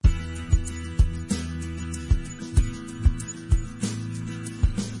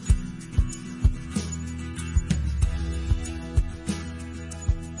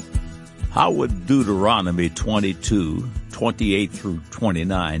How would Deuteronomy 22:28 through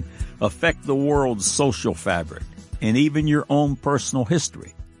 29 affect the world's social fabric and even your own personal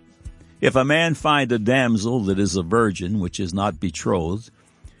history? If a man find a damsel that is a virgin, which is not betrothed,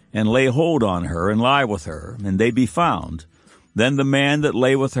 and lay hold on her, and lie with her, and they be found, then the man that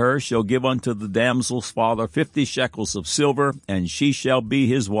lay with her shall give unto the damsel's father 50 shekels of silver, and she shall be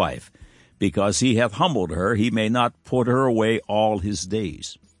his wife. Because he hath humbled her, he may not put her away all his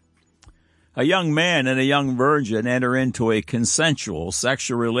days. A young man and a young virgin enter into a consensual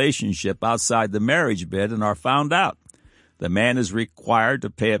sexual relationship outside the marriage bed and are found out. The man is required to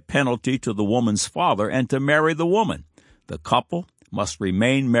pay a penalty to the woman's father and to marry the woman. The couple must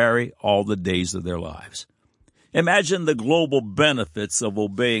remain married all the days of their lives. Imagine the global benefits of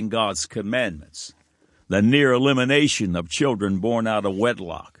obeying God's commandments. The near elimination of children born out of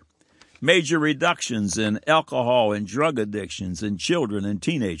wedlock. Major reductions in alcohol and drug addictions in children and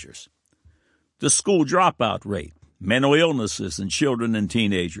teenagers. The school dropout rate, mental illnesses in children and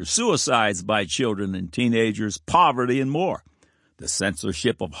teenagers, suicides by children and teenagers, poverty, and more. The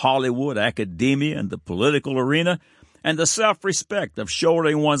censorship of Hollywood, academia, and the political arena, and the self-respect of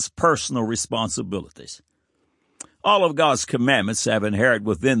shouldering one's personal responsibilities. All of God's commandments have inherent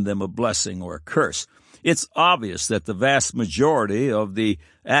within them a blessing or a curse. It's obvious that the vast majority of the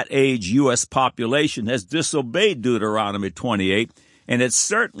at-age U.S. population has disobeyed Deuteronomy 28, and it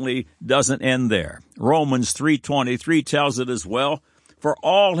certainly doesn't end there. Romans 3:23 tells it as well, for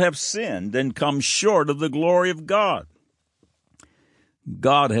all have sinned and come short of the glory of God.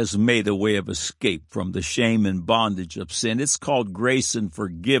 God has made a way of escape from the shame and bondage of sin. It's called grace and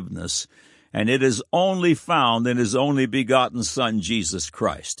forgiveness, and it is only found in His only begotten Son, Jesus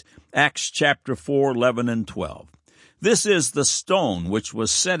Christ. Acts chapter 4, 11 and 12. This is the stone which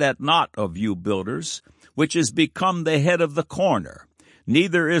was set at naught of you builders, which is become the head of the corner.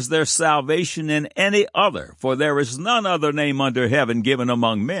 Neither is there salvation in any other, for there is none other name under heaven given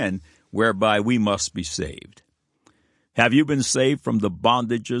among men whereby we must be saved. Have you been saved from the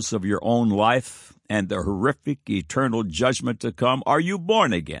bondages of your own life and the horrific eternal judgment to come? Are you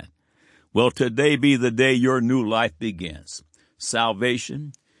born again? Will today be the day your new life begins?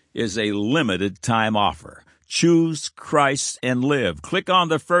 Salvation is a limited time offer. Choose Christ and live. Click on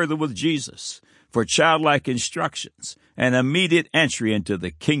the Further with Jesus for childlike instructions and immediate entry into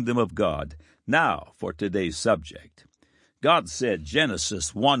the kingdom of God. Now for today's subject. God said,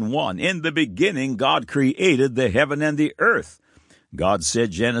 Genesis 1:1, in the beginning God created the heaven and the earth. God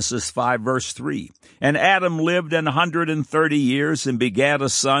said, Genesis 5 verse 3, and Adam lived 130 years and begat a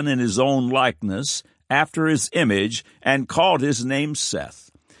son in his own likeness, after his image, and called his name Seth.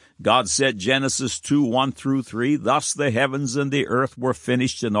 God said, Genesis 2:1 through 3, thus the heavens and the earth were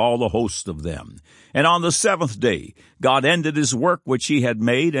finished and all the host of them. And on the seventh day, God ended his work which he had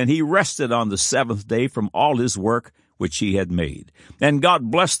made, and he rested on the seventh day from all his work which he had made. And God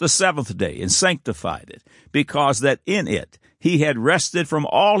blessed the seventh day and sanctified it, because that in it he had rested from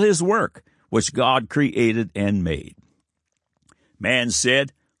all his work which God created and made. Man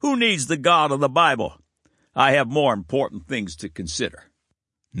said, who needs the God of the Bible? I have more important things to consider.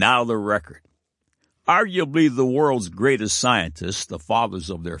 Now the record. Arguably the world's greatest scientists, the fathers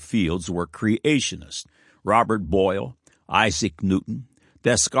of their fields, were creationists. Robert Boyle, Isaac Newton,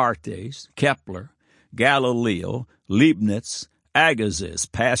 Descartes, Kepler, Galileo, Leibniz, Agassiz,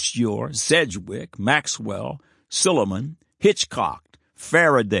 Pasteur, Sedgwick, Maxwell, Silliman, Hitchcock,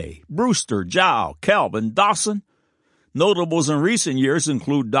 Faraday, Brewster, Joule, Kelvin, Dawson. Notables in recent years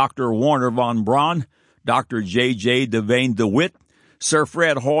include Dr. Warner von Braun, Dr. J.J. Devane DeWitt, Sir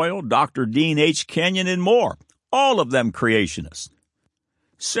Fred Hoyle, Dr. Dean H. Kenyon, and more, all of them creationists.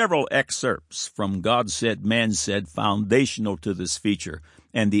 Several excerpts from God Said, Man Said, foundational to this feature,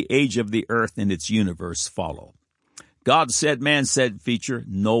 and the age of the earth and its universe follow. God Said, Man Said feature,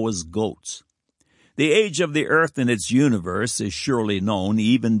 Noah's goats. The age of the earth and its universe is surely known,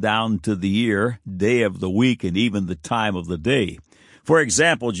 even down to the year, day of the week, and even the time of the day. For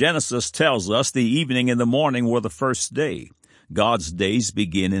example, Genesis tells us the evening and the morning were the first day. God's days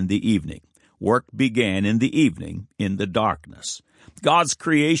begin in the evening. Work began in the evening, in the darkness. God's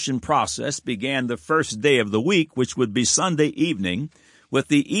creation process began the first day of the week, which would be Sunday evening, with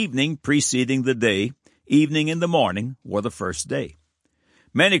the evening preceding the day. Evening and the morning were the first day.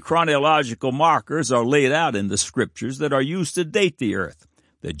 Many chronological markers are laid out in the scriptures that are used to date the earth.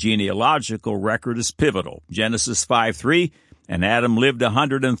 The genealogical record is pivotal. Genesis 5:3, and Adam lived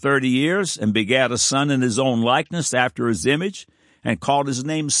 130 years and begat a son in his own likeness after his image and called his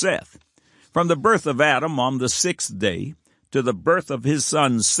name Seth. From the birth of Adam on the sixth day to the birth of his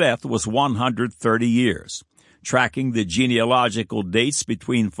son Seth was 130 years. Tracking the genealogical dates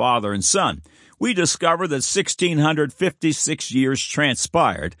between father and son, we discover that 1,656 years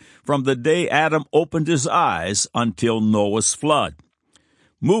transpired from the day Adam opened his eyes until Noah's flood.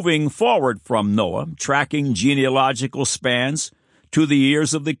 Moving forward from Noah, tracking genealogical spans to the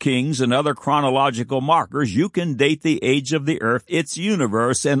years of the kings and other chronological markers, you can date the age of the earth, its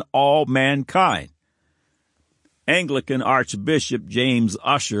universe, and all mankind. Anglican Archbishop James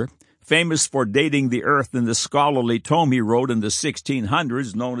Ussher, famous for dating the earth in the scholarly tome he wrote in the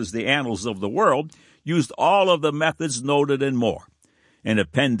 1600s known as the Annals of the World, used all of the methods noted and more. In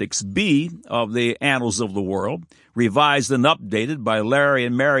Appendix B of the Annals of the World, revised and updated by Larry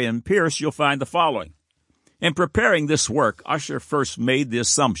and Marion Pierce, you'll find the following. In preparing this work, Ussher first made the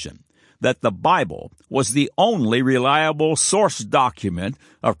assumption that the Bible was the only reliable source document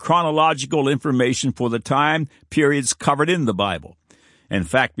of chronological information for the time periods covered in the Bible. In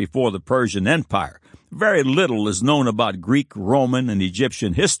fact, before the Persian Empire, very little is known about Greek, Roman, and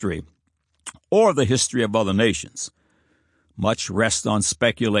Egyptian history, or the history of other nations. Much rests on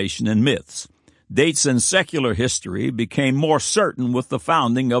speculation and myths. Dates in secular history became more certain with the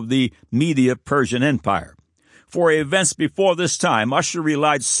founding of the Medo-Persian Empire. For events before this time, Ussher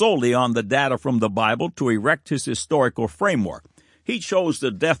relied solely on the data from the Bible to erect his historical framework. He chose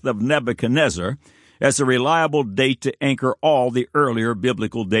the death of Nebuchadnezzar as a reliable date to anchor all the earlier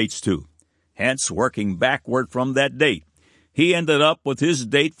biblical dates to. Hence, working backward from that date, he ended up with his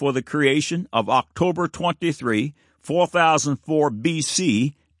date for the creation of October 23, 4004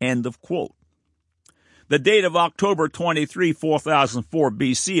 BC, end of quote. The date of October 23, 4004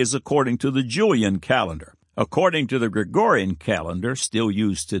 BC is according to the Julian calendar. According to the Gregorian calendar, still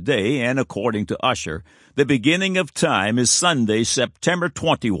used today, and according to Ussher, the beginning of time is Sunday, September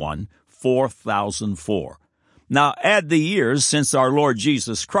 21, 4004. Now add the years since our Lord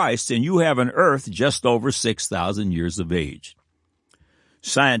Jesus Christ, and you have an earth just over 6,000 years of age.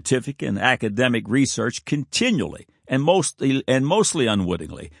 Scientific and academic research continually, and mostly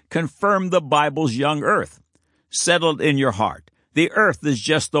unwittingly, confirm the Bible's young earth. Settled in your heart, the earth is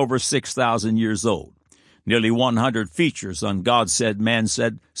just over 6,000 years old. Nearly 100 features on God Said, Man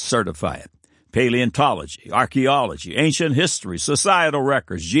Said certify it. Paleontology, archaeology, ancient history, societal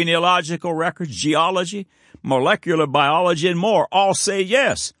records, genealogical records, geology, molecular biology, and more all say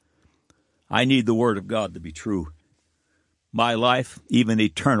yes. I need the Word of God to be true. My life, even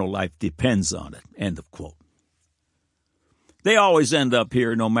eternal life, depends on it. End of quote. They always end up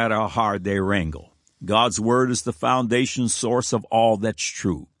here no matter how hard they wrangle. God's Word is the foundation source of all that's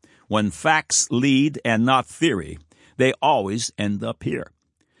true. When facts lead and not theory, they always end up here.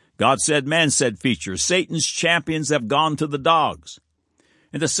 God Said, Man Said features. Satan's champions have gone to the dogs.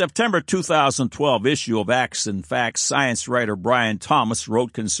 In the September 2012 issue of Acts and Facts, science writer Brian Thomas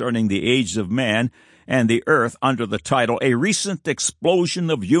wrote concerning the age of man and the earth under the title, A Recent Explosion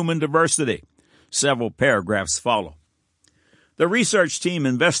of Human Diversity. Several paragraphs follow. The research team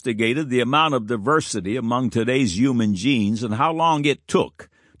investigated the amount of diversity among today's human genes and how long it took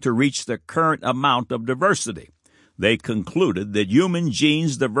to reach the current amount of diversity. They concluded that human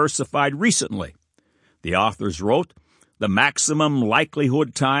genes diversified recently. The authors wrote, the maximum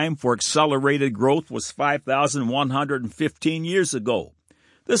likelihood time for accelerated growth was 5,115 years ago.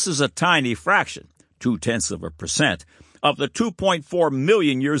 This is a tiny fraction, 0.2%, of the 2.4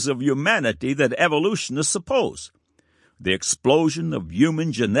 million years of humanity that evolutionists suppose. The explosion of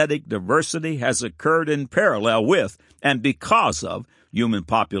human genetic diversity has occurred in parallel with and because of human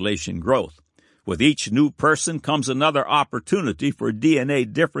population growth. With each new person comes another opportunity for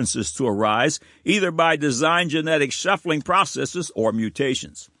DNA differences to arise, either by design genetic shuffling processes or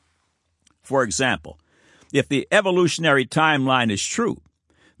mutations. For example, if the evolutionary timeline is true,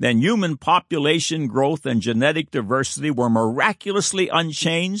 then human population growth and genetic diversity were miraculously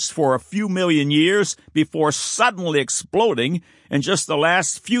unchanged for a few million years before suddenly exploding in just the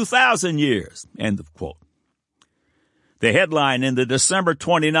last few thousand years. End of quote. The headline in the December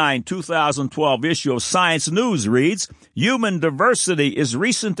 29, 2012 issue of Science News reads, Human Diversity is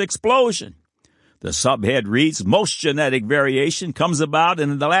Recent Explosion. The subhead reads, Most genetic variation comes about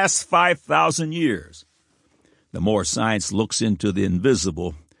in the last 5,000 years. The more science looks into the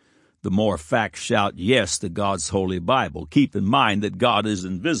invisible, the more facts shout yes to God's Holy Bible. Keep in mind that God is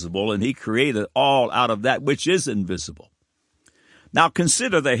invisible and He created all out of that which is invisible. Now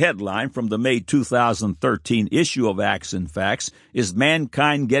consider the headline from the May 2013 issue of Acts and Facts, Is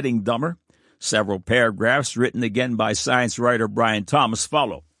Mankind Getting Dumber? Several paragraphs written again by science writer Brian Thomas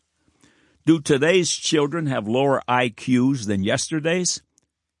follow. Do today's children have lower IQs than yesterday's?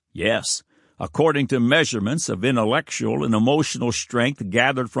 Yes, according to measurements of intellectual and emotional strength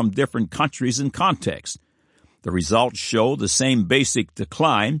gathered from different countries and contexts. The results show the same basic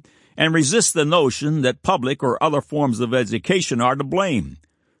decline and resist the notion that public or other forms of education are to blame.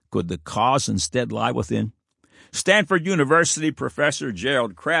 Could the cause instead lie within? Stanford University professor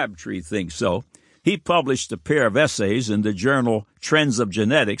Gerald Crabtree thinks so. He published a pair of essays in the journal Trends of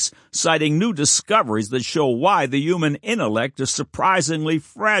Genetics, citing new discoveries that show why the human intellect is surprisingly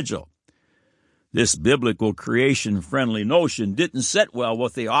fragile. This biblical creation-friendly notion didn't sit well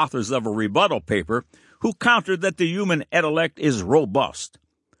with the authors of a rebuttal paper who countered that the human intellect is robust.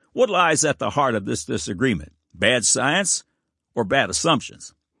 What lies at the heart of this disagreement? Bad science or bad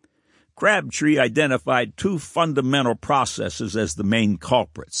assumptions? Crabtree identified two fundamental processes as the main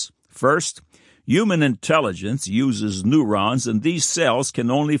culprits. First, human intelligence uses neurons, and these cells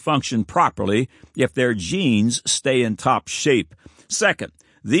can only function properly if their genes stay in top shape. Second,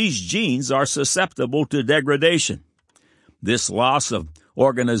 these genes are susceptible to degradation. This loss of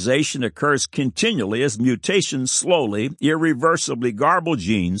organization occurs continually as mutations slowly, irreversibly garble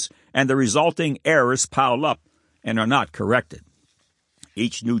genes, and the resulting errors pile up and are not corrected.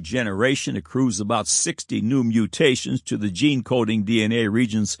 Each new generation accrues about 60 new mutations to the gene-coding DNA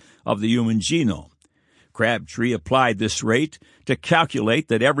regions of the human genome. Crabtree applied this rate to calculate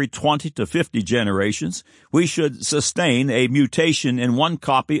that every 20 to 50 generations, we should sustain a mutation in one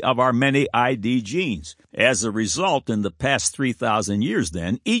copy of our many ID genes. As a result, in the past 3,000 years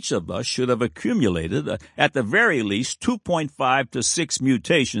then, each of us should have accumulated, at the very least, 2.5 to 6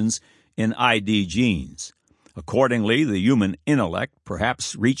 mutations in ID genes. Accordingly, the human intellect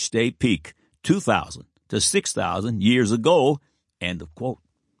perhaps reached a peak 2,000 to 6,000 years ago, end of quote.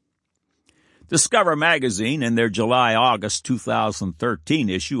 Discover magazine, in their July-August 2013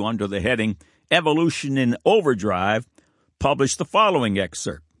 issue under the heading Evolution in Overdrive, published the following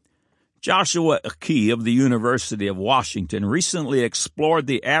excerpt. Joshua Akey of the University of Washington recently explored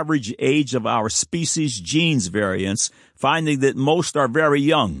the average age of our species' genes variants, finding that most are very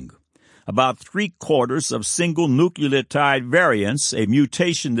young. About 3/4 of single nucleotide variants, a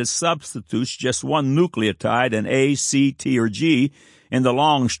mutation that substitutes just one nucleotide, an A, C, T, or G, in the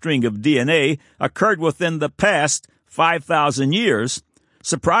long string of DNA, occurred within the past 5,000 years,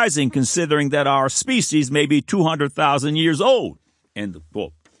 surprising considering that our species may be 200,000 years old. End of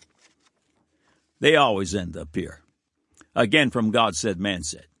quote. They always end up here. Again, from God Said, Man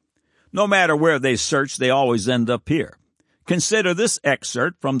Said. No matter where they search, they always end up here. Consider this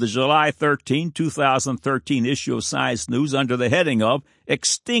excerpt from the July 13, 2013 issue of Science News under the heading of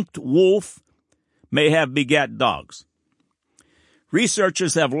Extinct Wolf May Have Begat Dogs.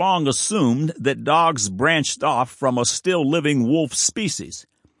 Researchers have long assumed that dogs branched off from a still-living wolf species.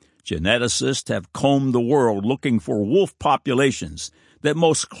 Geneticists have combed the world looking for wolf populations that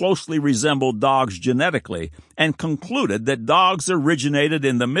most closely resemble dogs genetically and concluded that dogs originated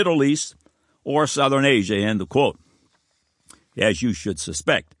in the Middle East or Southern Asia, end of quote. As you should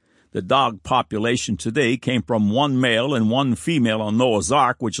suspect, the dog population today came from one male and one female on Noah's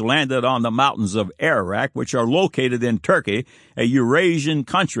Ark, which landed on the mountains of Ararat, which are located in Turkey, a Eurasian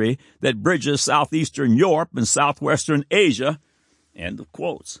country that bridges southeastern Europe and southwestern Asia. End of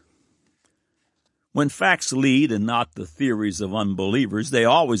quotes. When facts lead and not the theories of unbelievers, they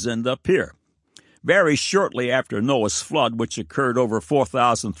always end up here. Very shortly after Noah's flood, which occurred over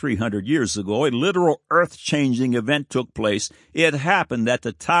 4,300 years ago, a literal earth-changing event took place. It happened at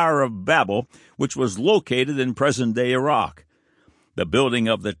the Tower of Babel, which was located in present-day Iraq. The building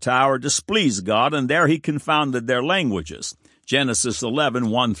of the tower displeased God, and there he confounded their languages. Genesis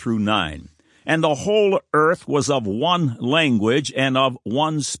 11, 1 through 9. And the whole earth was of one language and of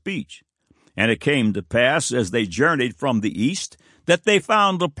one speech. And it came to pass, as they journeyed from the east, that they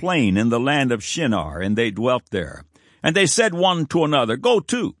found a plain in the land of Shinar, and they dwelt there. And they said one to another, Go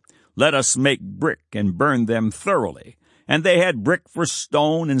to, let us make brick, and burn them thoroughly. And they had brick for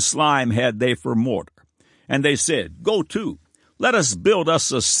stone, and slime had they for mortar. And they said, Go to, let us build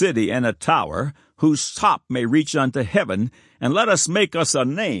us a city and a tower, whose top may reach unto heaven, and let us make us a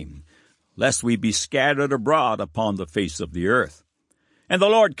name, lest we be scattered abroad upon the face of the earth. And the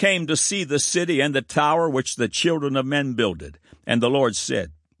Lord came to see the city and the tower which the children of men builded. And the Lord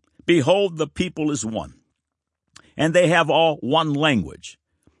said, Behold, the people is one, and they have all one language.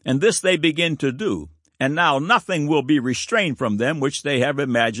 And this they begin to do, and now nothing will be restrained from them which they have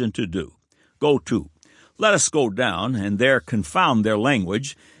imagined to do. Go to, let us go down, and there confound their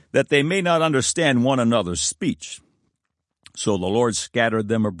language, that they may not understand one another's speech. So the Lord scattered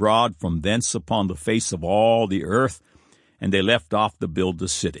them abroad from thence upon the face of all the earth, and they left off to build the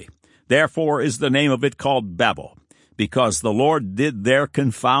city. Therefore is the name of it called Babel, because the Lord did there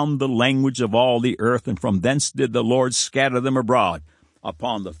confound the language of all the earth, and from thence did the Lord scatter them abroad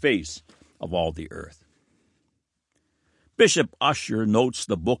upon the face of all the earth. Bishop Ussher notes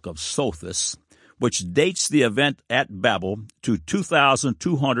the book of Sothis, which dates the event at Babel to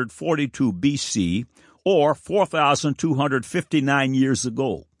 2242 BC, or 4,259 years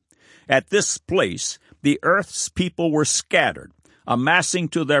ago. At this place, the earth's people were scattered, amassing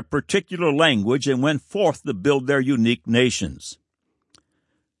to their particular language, and went forth to build their unique nations.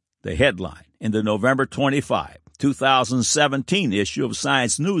 The headline in the November 25, 2017 issue of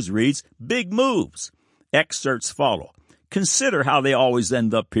Science News reads, "Big Moves." Excerpts follow. Consider how they always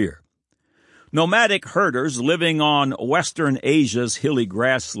end up here. Nomadic herders living on Western Asia's hilly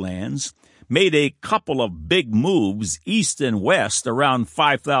grasslands made a couple of big moves east and west around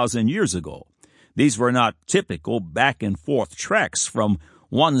 5,000 years ago. These were not typical back-and-forth treks from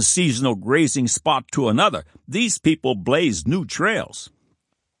one seasonal grazing spot to another. These people blazed new trails.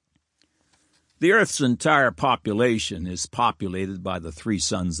 The earth's entire population is populated by the three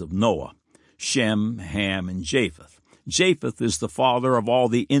sons of Noah, Shem, Ham, and Japheth. Japheth is the father of all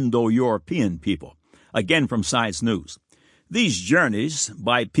the Indo-European people. Again from Science News. These journeys,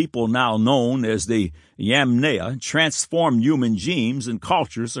 by people now known as the Yamnaya, transformed human genes and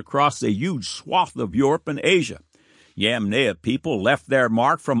cultures across a huge swath of Europe and Asia. Yamnaya people left their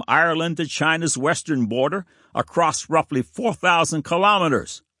mark from Ireland to China's western border across roughly 4,000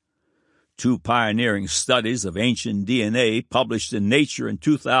 kilometers. Two pioneering studies of ancient DNA published in Nature in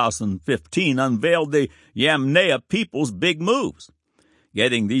 2015 unveiled the Yamnaya people's big moves.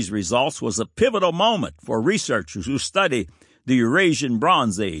 Getting these results was a pivotal moment for researchers who study the Eurasian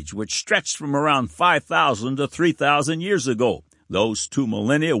Bronze Age, which stretched from around 5,000 to 3,000 years ago. Those 2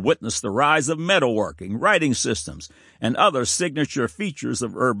 millennia witnessed the rise of metalworking, writing systems, and other signature features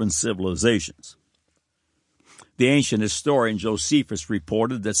of urban civilizations. The ancient historian Josephus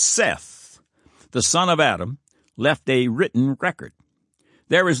reported that Seth, the son of Adam, left a written record.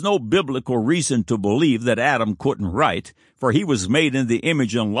 There is no biblical reason to believe that Adam couldn't write, for he was made in the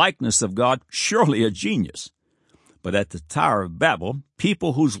image and likeness of God, surely a genius. But at the Tower of Babel,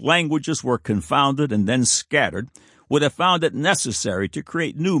 people whose languages were confounded and then scattered would have found it necessary to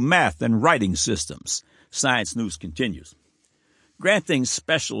create new math and writing systems. Science News continues. Granting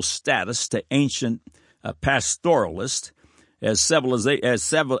special status to ancient pastoralists as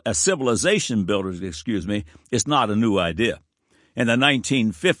civilization builders, is not a new idea. In the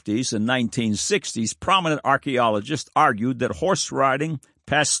 1950s and 1960s, prominent archaeologists argued that horse-riding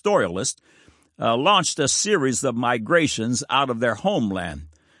pastoralists launched a series of migrations out of their homeland,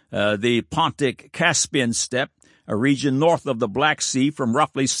 the Pontic-Caspian steppe, a region north of the Black Sea, from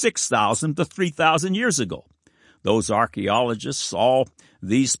roughly 6,000 to 3,000 years ago. Those archaeologists saw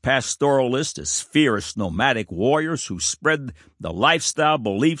these pastoralists as fierce nomadic warriors who spread the lifestyle,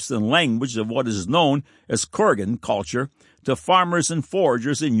 beliefs, and language of what is known as Kurgan culture to farmers and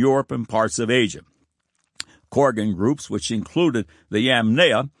foragers in Europe and parts of Asia. Kurgan groups, which included the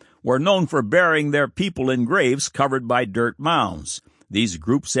Yamnaya, were known for burying their people in graves covered by dirt mounds. These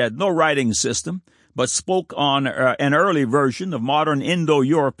groups had no writing system, but spoke on an early version of modern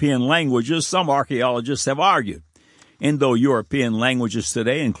Indo-European languages, some archaeologists have argued. Indo-European languages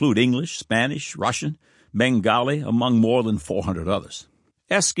today include English, Spanish, Russian, Bengali, among more than 400 others.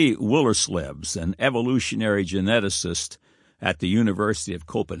 Eske Willerslev, an evolutionary geneticist at the University of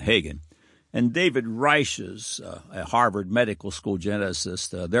Copenhagen, and David Reiches, a Harvard Medical School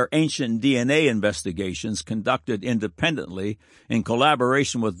geneticist, their ancient DNA investigations conducted independently in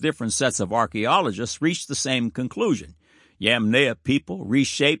collaboration with different sets of archaeologists reached the same conclusion. Yamnaya people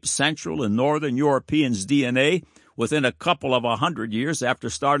reshaped Central and Northern Europeans' DNA within a couple of 100 years after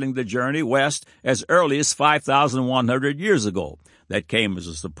starting the journey west as early as 5,100 years ago. That came as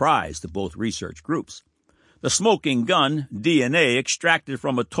a surprise to both research groups. The smoking gun DNA extracted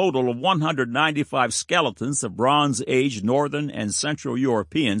from a total of 195 skeletons of Bronze Age Northern and Central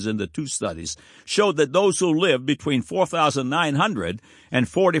Europeans in the two studies showed that those who lived between 4,900 and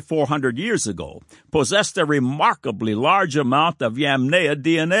 4,400 years ago possessed a remarkably large amount of Yamnaya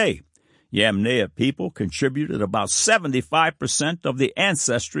DNA. Yamnaya people contributed about 75% of the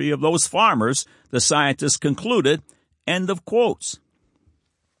ancestry of those farmers, the scientists concluded. End of quotes.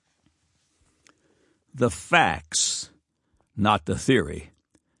 The facts, not the theory.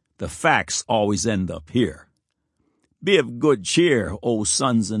 The facts always end up here. Be of good cheer, O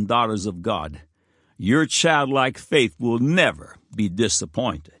sons and daughters of God. Your childlike faith will never be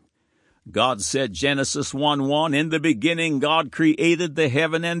disappointed. God said, Genesis 1:1, in the beginning God created the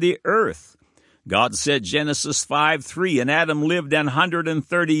heaven and the earth. God said, Genesis 5:3, and Adam lived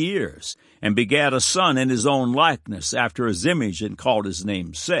 130 years, and begat a son in his own likeness, after his image, and called his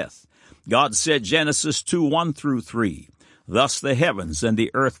name Seth. God said, Genesis 2:1-3, thus the heavens and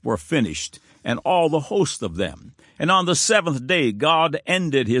the earth were finished, and all the host of them. And on the seventh day God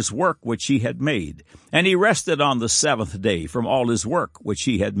ended his work which he had made. And he rested on the seventh day from all his work which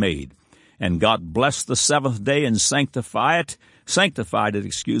he had made. And God blessed the seventh day and sanctified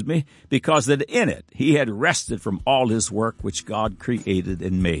it, because that in it he had rested from all his work which God created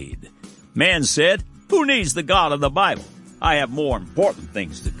and made. Man said, "Who needs the God of the Bible? I have more important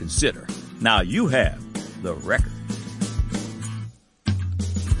things to consider." Now you have the record.